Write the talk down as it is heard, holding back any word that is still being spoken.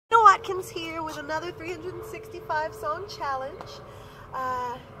Watkins here with another 365 song challenge.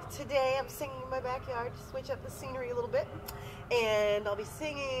 Today I'm singing in my backyard to switch up the scenery a little bit, and I'll be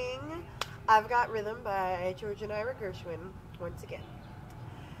singing I've Got Rhythm by George and Ira Gershwin once again.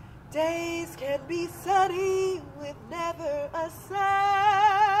 Days can be sunny with never a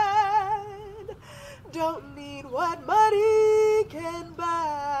sign. Don't need what money can buy.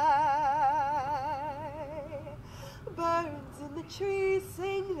 Birds in the trees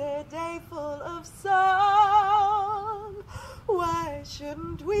sing their day full of song. Why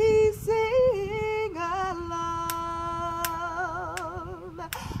shouldn't we sing along?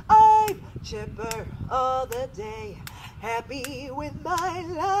 I'm chipper all the day, happy with my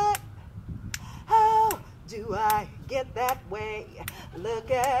life. How do I get that way? Look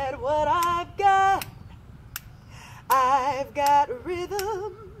at what I've got. I've got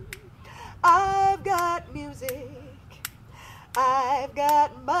rhythm, I've got music, I've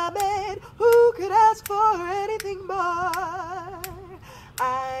got my man, who could ask for anything more?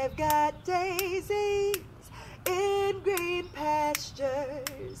 I've got daisies in green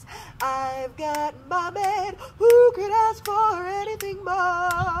pastures, I've got my man, who could ask for anything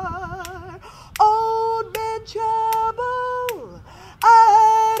more? Old man trouble,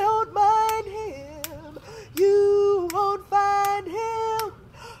 I don't mind him, you won't find him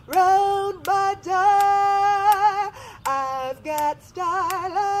round my door. I've got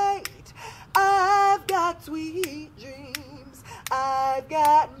starlight, I've got sweet dreams, I've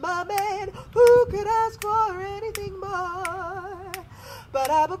got my man, who could ask for anything more? But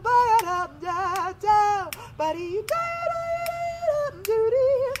I'm a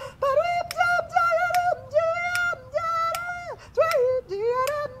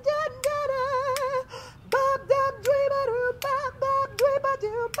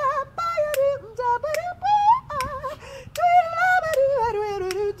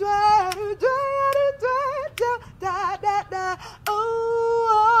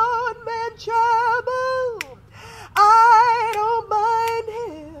old man trouble, I don't mind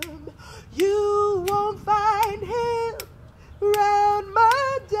him, you won't find him round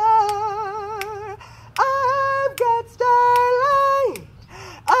my door. I've got starlight,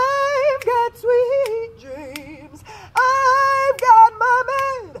 I've got sweet dreams, I've got my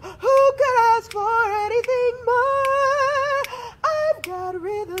man, who could ask for anything more? I've got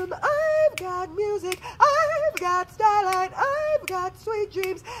rhythm, I've got music, I've got starlight, I've got sweet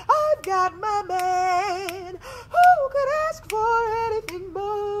dreams, I've got my man, who could ask for anything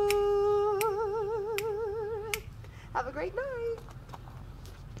more? Have a great night.